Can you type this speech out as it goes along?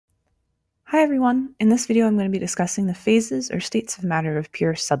Hi everyone! In this video I'm going to be discussing the phases or states of matter of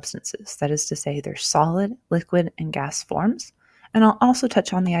pure substances, that is to say their solid, liquid, and gas forms, and I'll also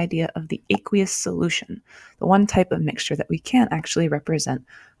touch on the idea of the aqueous solution, the one type of mixture that we can't actually represent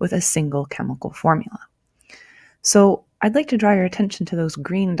with a single chemical formula. So I'd like to draw your attention to those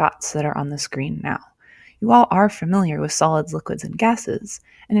green dots that are on the screen now. You all are familiar with solids, liquids, and gases,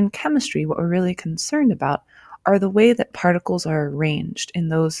 and in chemistry what we're really concerned about are the way that particles are arranged in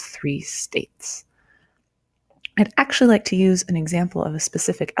those three states. I'd actually like to use an example of a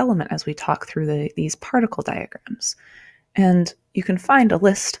specific element as we talk through these particle diagrams. And you can find a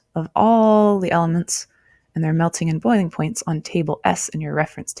list of all the elements and their melting and boiling points on table S in your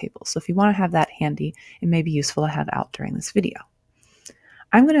reference table. So if you want to have that handy, it may be useful to have out during this video.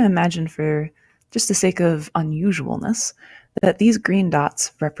 I'm going to imagine, for just the sake of unusualness, that these green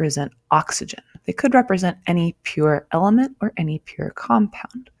dots represent oxygen. They could represent any pure element or any pure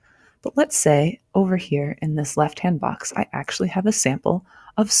compound. But let's say over here in this left-hand box, I actually have a sample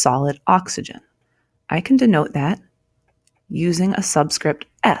of solid oxygen. I can denote that using a subscript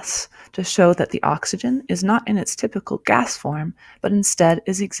S to show that the oxygen is not in its typical gas form, but instead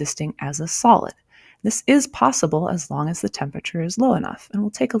is existing as a solid. This is possible as long as the temperature is low enough, and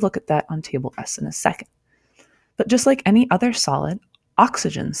we'll take a look at that on table S in a second. But just like any other solid,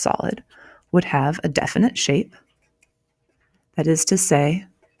 oxygen solid would have a definite shape. That is to say,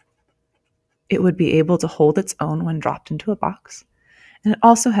 it would be able to hold its own when dropped into a box. And it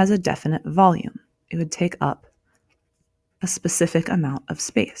also has a definite volume. It would take up a specific amount of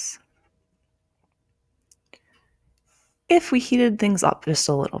space. If we heated things up just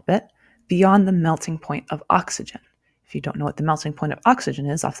a little bit beyond the melting point of oxygen, if you don't know what the melting point of oxygen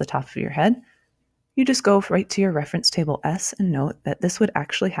is off the top of your head, you just go right to your reference table S and note that this would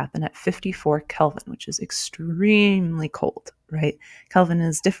actually happen at 54 Kelvin, which is extremely cold, right? Kelvin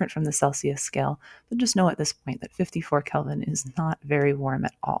is different from the Celsius scale, but just know at this point that 54 Kelvin is not very warm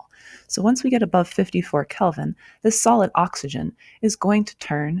at all. So once we get above 54 Kelvin, this solid oxygen is going to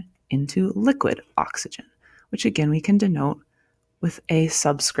turn into liquid oxygen, which again we can denote with a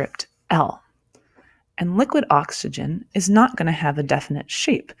subscript L. And liquid oxygen is not going to have a definite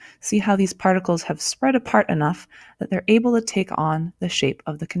shape. See how these particles have spread apart enough that they're able to take on the shape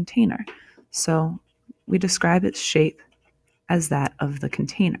of the container. So we describe its shape as that of the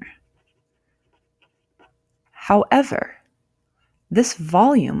container. However, this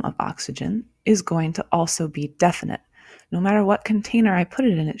volume of oxygen is going to also be definite. No matter what container I put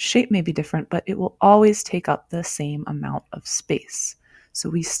it in, its shape may be different, but it will always take up the same amount of space. So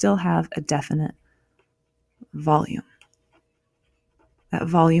we still have a definite volume. That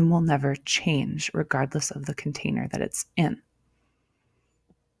volume will never change regardless of the container that it's in.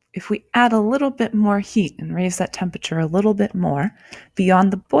 If we add a little bit more heat and raise that temperature a little bit more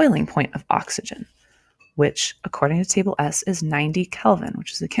beyond the boiling point of oxygen, which according to table S is 90 Kelvin,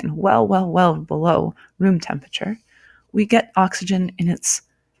 which is again well below room temperature, we get oxygen in its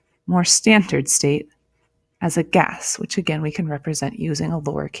more standard state as a gas, which again we can represent using a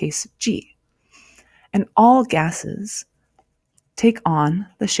lowercase g. And all gases take on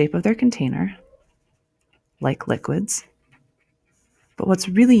the shape of their container, like liquids. But what's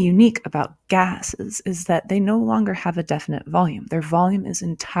really unique about gases is that they no longer have a definite volume. Their volume is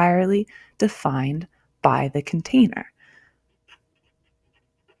entirely defined by the container.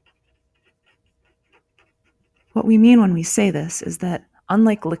 What we mean when we say this is that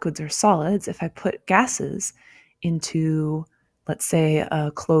unlike liquids or solids, if I put gases into, let's say,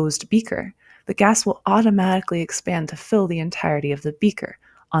 a closed beaker, the gas will automatically expand to fill the entirety of the beaker,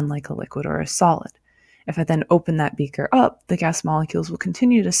 unlike a liquid or a solid. If I then open that beaker up, the gas molecules will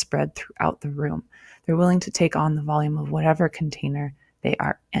continue to spread throughout the room. They're willing to take on the volume of whatever container they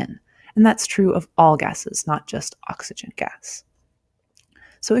are in. And that's true of all gases, not just oxygen gas.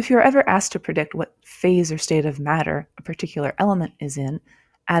 So if you're ever asked to predict what phase or state of matter a particular element is in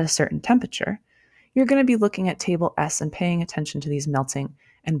at a certain temperature, you're going to be looking at table S and paying attention to these melting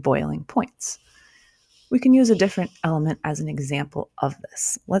and boiling points. We can use a different element as an example of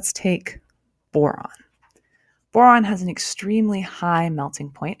this. Let's take boron. Boron has an extremely high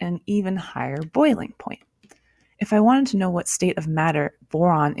melting point and an even higher boiling point. If I wanted to know what state of matter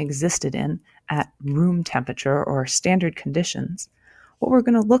boron existed in at room temperature or standard conditions, what we're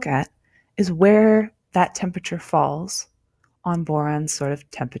going to look at is where that temperature falls on boron's sort of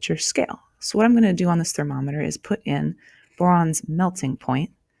temperature scale. So what I'm going to do on this thermometer is put in boron's melting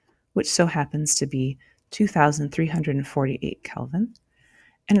point, which so happens to be 2,348 Kelvin,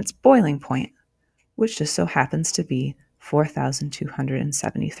 and its boiling point, which just so happens to be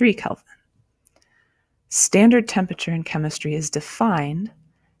 4,273 Kelvin. Standard temperature in chemistry is defined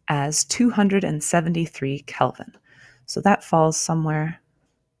as 273 Kelvin. So that falls somewhere,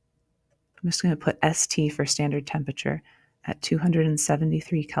 I'm just going to put ST for standard temperature at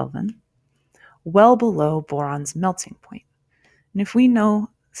 273 Kelvin, well below boron's melting point. And if we know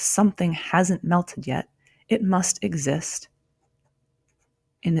something hasn't melted yet, it must exist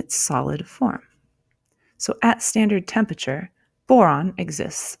in its solid form. So at standard temperature, boron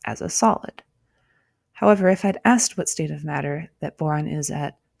exists as a solid. However, if I'd asked what state of matter that boron is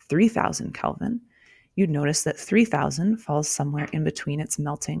at 3000 Kelvin, you'd notice that 3000 falls somewhere in between its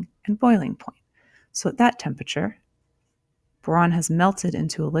melting and boiling point. So at that temperature, boron has melted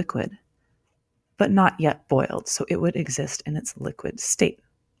into a liquid, but not yet boiled, so it would exist in its liquid state.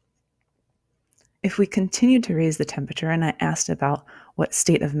 If we continued to raise the temperature and I asked about what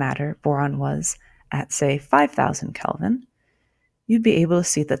state of matter boron was at, say, 5000 Kelvin, you'd be able to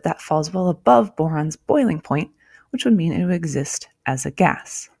see that that falls well above boron's boiling point, which would mean it would exist as a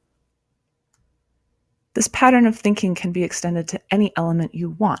gas. This pattern of thinking can be extended to any element you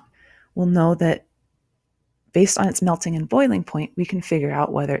want. We'll know that based on its melting and boiling point, we can figure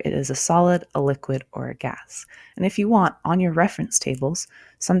out whether it is a solid, a liquid, or a gas. And if you want, on your reference tables,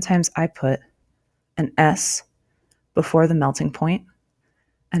 sometimes I put an S before the melting point,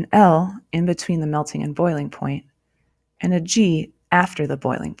 an L in between the melting and boiling point, and a G after the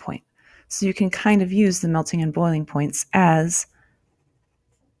boiling point. So you can kind of use the melting and boiling points as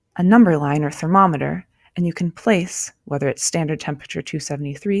a number line or thermometer, and you can place, whether it's standard temperature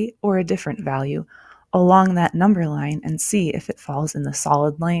 273 or a different value, along that number line and see if it falls in the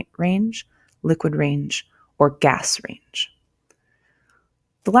solid range, liquid range, or gas range.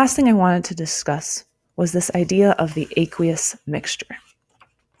 The last thing I wanted to discuss was this idea of the aqueous mixture.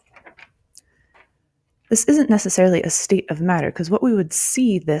 This isn't necessarily a state of matter, because what we would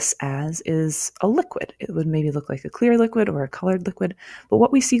see this as is a liquid. It would maybe look like a clear liquid or a colored liquid, but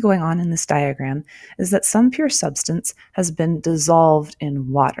what we see going on in this diagram is that some pure substance has been dissolved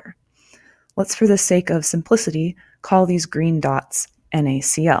in water. Let's, for the sake of simplicity, call these green dots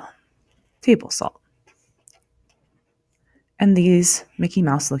NaCl, table salt. And these Mickey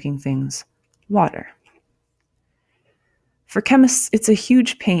Mouse looking things, water. For chemists, it's a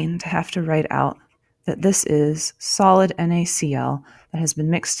huge pain to have to write out that this is solid NaCl that has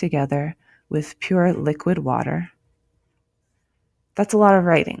been mixed together with pure liquid water. That's a lot of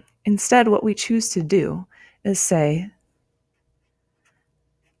writing. Instead, what we choose to do is say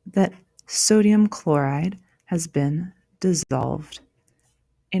that sodium chloride has been dissolved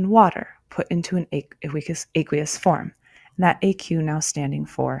in water, put into an aqueous form. And that AQ now standing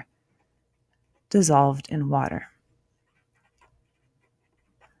for dissolved in water.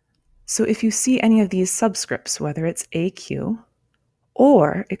 So if you see any of these subscripts, whether it's AQ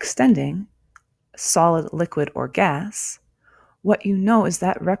or extending solid, liquid, or gas, what you know is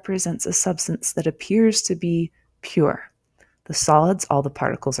that represents a substance that appears to be pure. The solids, all the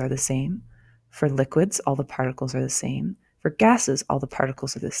particles are the same. For liquids, all the particles are the same. For gases, all the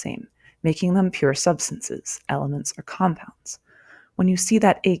particles are the same, making them pure substances, elements, or compounds. When you see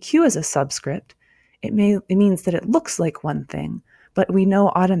that AQ as a subscript, it means that it looks like one thing, but we know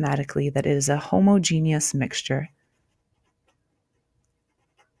automatically that it is a homogeneous mixture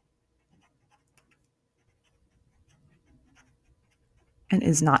and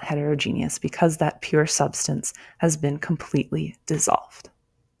is not heterogeneous because that pure substance has been completely dissolved.